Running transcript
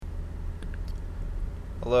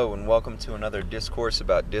Hello and welcome to another Discourse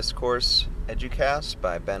About Discourse Educast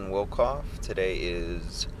by Ben Wilkoff. Today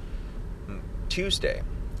is Tuesday.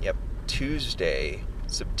 Tuesday,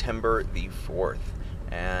 September the 4th.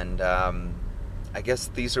 And I guess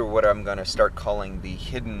these are what I'm going to start calling the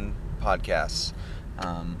hidden podcasts,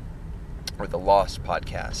 or the lost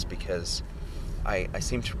podcasts, because I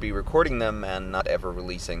seem to be recording them and not ever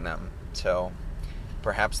releasing them. So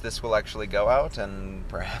perhaps this will actually go out, and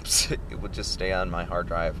perhaps it will just stay on my hard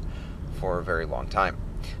drive for a very long time.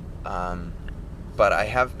 But I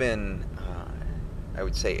have been, I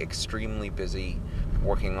would say, extremely busy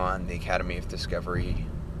working on the Academy of Discovery,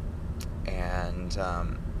 and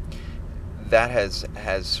that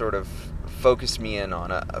has sort of focused me in on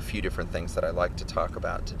a few different things that I'd like to talk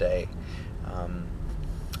about today.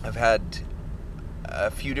 I've had a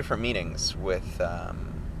few different meetings with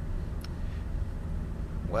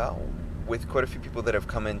quite a few people that have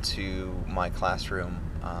come into my classroom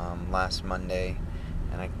last Monday,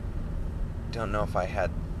 and I don't know if I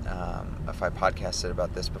podcasted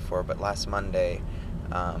about this before, but last Monday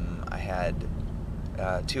I had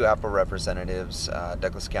two Apple representatives,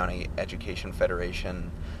 Douglas County Education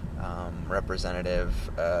Federation representative,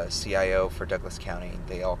 CIO for Douglas County.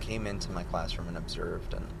 They all came into my classroom and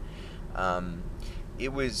observed, and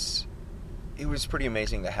it was pretty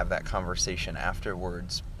amazing to have that conversation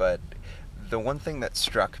afterwards. But the one thing that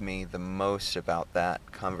struck me the most about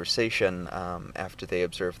that conversation, after they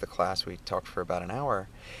observed the class, we talked for about an hour,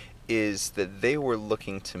 is that they were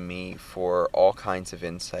looking to me for all kinds of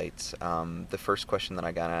insights. The first question that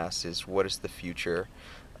I got asked is, what is the future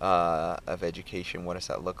of education? What does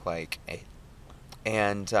that look like?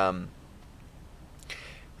 And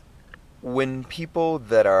when people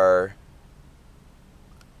that are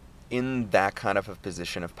in that kind of a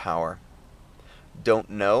position of power don't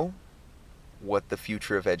know what the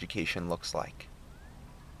future of education looks like,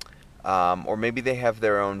 or maybe they have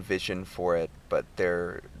their own vision for it, but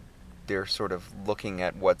they're sort of looking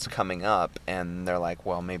at what's coming up, and they're like,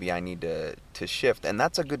 well, maybe I need to shift. And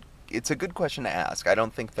it's a good question to ask. I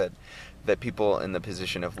don't think that people in the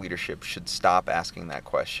position of leadership should stop asking that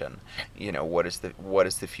question. What does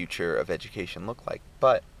the future of education look like?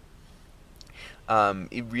 But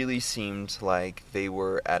it really seemed like they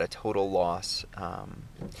were at a total loss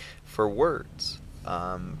for words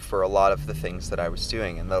for a lot of the things that I was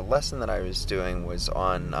doing. And the lesson that I was doing was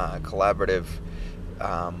on collaborative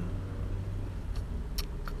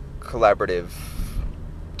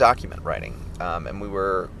document writing. And we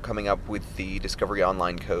were coming up with the Discovery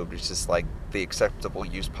Online Code, which is like the acceptable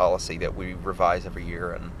use policy that we revise every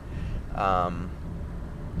year,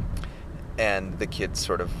 and the kids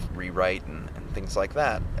sort of rewrite and things like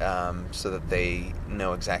that, so that they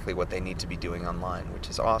know exactly what they need to be doing online, which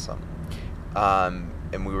is awesome.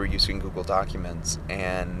 And we were using Google Documents,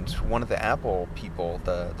 and one of the Apple people,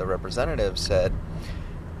 the representative, said,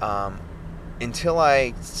 until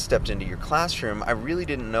I stepped into your classroom, I really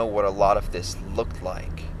didn't know what a lot of this looked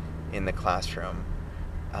like in the classroom.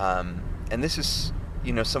 And this is,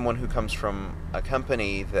 someone who comes from a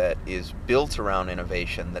company that is built around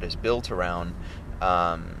innovation, that is built around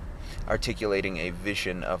articulating a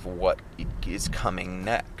vision of what is coming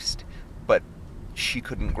next. But she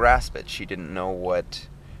couldn't grasp it. She didn't know what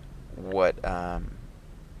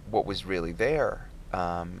was really there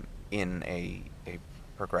in a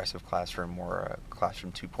progressive classroom, or a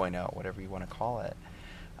classroom 2.0, whatever you want to call it.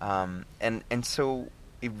 And so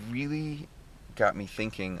it really got me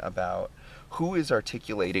thinking about who is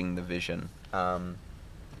articulating the vision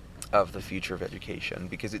of the future of education,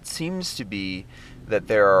 because it seems to be that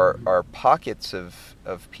there are pockets of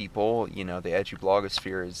people. The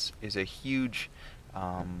edublogosphere is a huge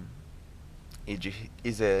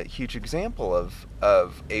example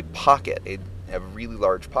of a pocket, a really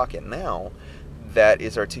large pocket now, that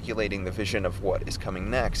is articulating the vision of what is coming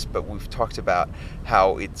next. But we've talked about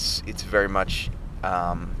how it's very much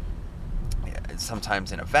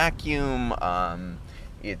sometimes in a vacuum.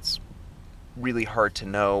 It's really hard to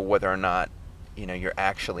know whether or not you're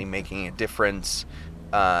actually making a difference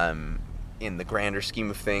in the grander scheme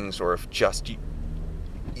of things, or if just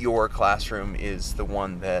your classroom is the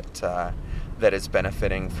one that is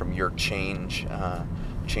benefiting from your change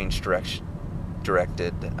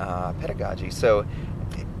directed pedagogy. So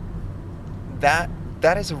that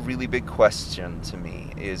is a really big question to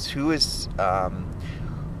me, is who is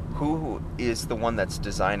the one that's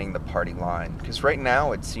designing the party line? Because right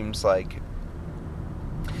now it seems like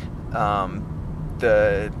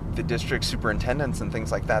the district superintendents and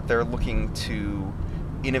things like that, they're looking to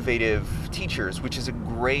innovative teachers, which is a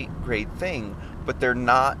great thing, but they're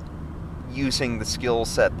not using the skill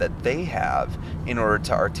set that they have in order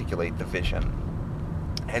to articulate the vision.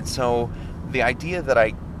 And so the idea that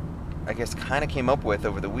I guess kind of came up with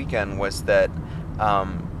over the weekend was that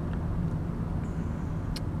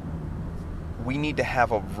we need to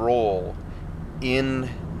have a role in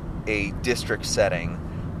a district setting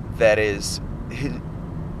that is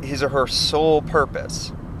his or her sole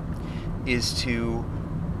purpose is to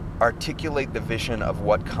articulate the vision of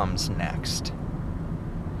what comes next,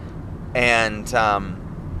 and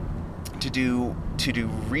to do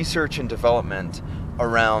research and development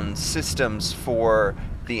around systems for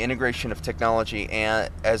the integration of technology,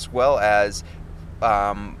 and as well as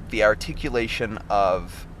the articulation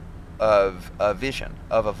of a vision,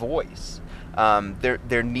 of a voice.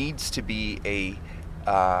 There needs to be a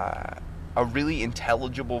really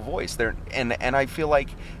intelligible voice there, and I feel like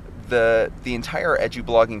the entire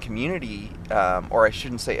edublogging community, or I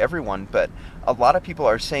shouldn't say everyone, but a lot of people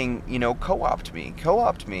are saying, co-opt me,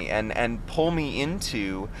 and pull me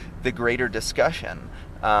into the greater discussion.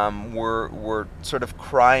 We're sort of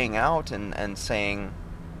crying out and saying,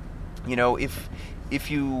 if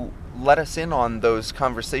you let us in on those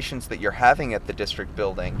conversations that you're having at the district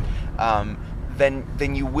building,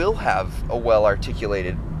 then you will have a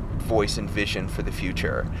well-articulated voice and vision for the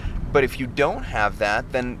future. But if you don't have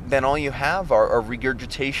that, then all you have are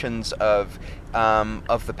regurgitations of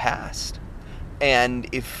the past. And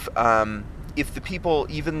if the people,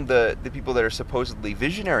 even the people that are supposedly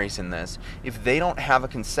visionaries in this, if they don't have a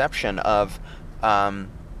conception of what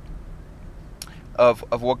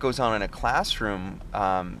goes on in a classroom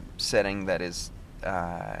setting that is,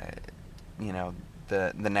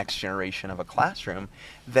 the next generation of a classroom,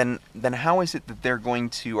 then how is it that they're going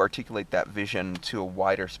to articulate that vision to a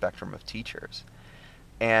wider spectrum of teachers?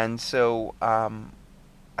 And so I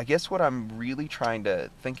guess what I'm really trying to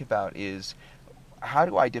think about is, how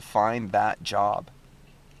do I define that job?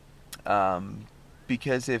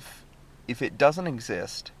 Because if it doesn't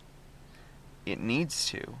exist, it needs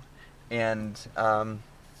to. And I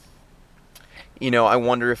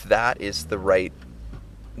wonder if that is the right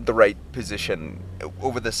position.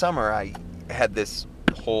 Over the summer, I had this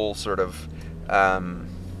whole sort of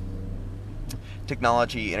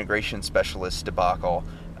technology integration specialist debacle,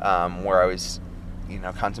 where I was,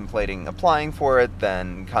 contemplating applying for it,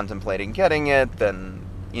 then contemplating getting it, then,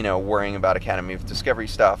 worrying about Academy of Discovery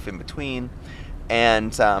stuff in between.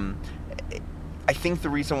 And I think the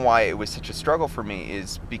reason why it was such a struggle for me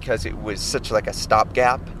is because it was such like a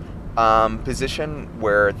stopgap position,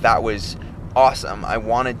 where that was awesome. I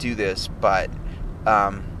want to do this, but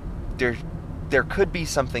there could be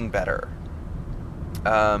something better.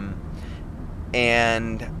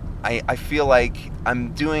 And I feel like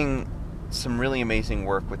I'm doing some really amazing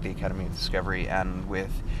work with the Academy of Discovery and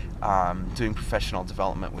with doing professional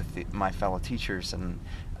development with my fellow teachers, and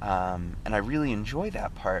I really enjoy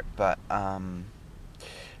that part, but I'm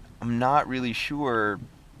not really sure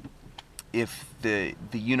if the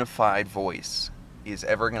unified voice is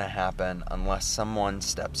ever going to happen unless someone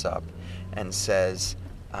steps up and says,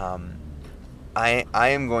 I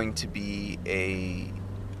am going to be a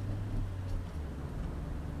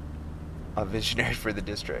visionary for the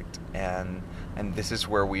district, and this is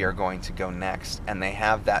where we are going to go next. And they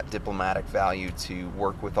have that diplomatic value to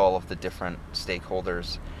work with all of the different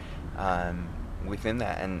stakeholders within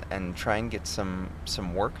that, and try and get some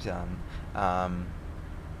work done.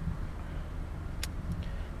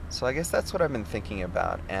 So I guess that's what I've been thinking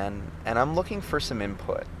about, and I'm looking for some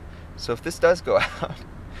input. So if this does go out,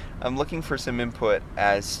 I'm looking for some input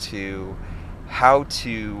as to how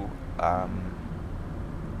to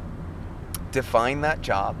define that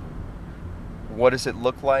job. What does it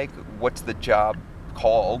look like? What's the job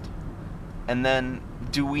called? And then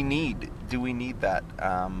do we need that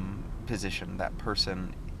position, that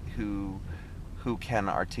person who can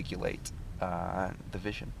articulate the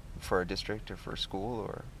vision for a district or for a school,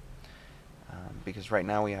 or because right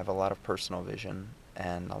now we have a lot of personal vision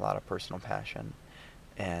and a lot of personal passion,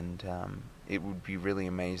 and it would be really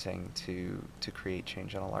amazing to create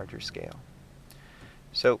change on a larger scale.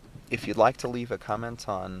 So if you'd like to leave a comment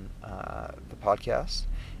on the podcast,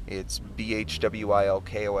 it's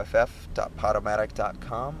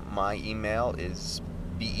bhwilkoff.podomatic.com. My email is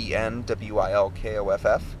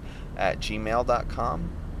benwilkoff@gmail.com.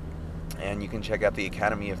 And you can check out the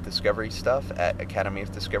Academy of Discovery stuff at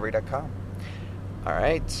academyofdiscovery.com. All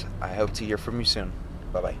right. I hope to hear from you soon.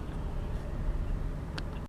 Bye-bye.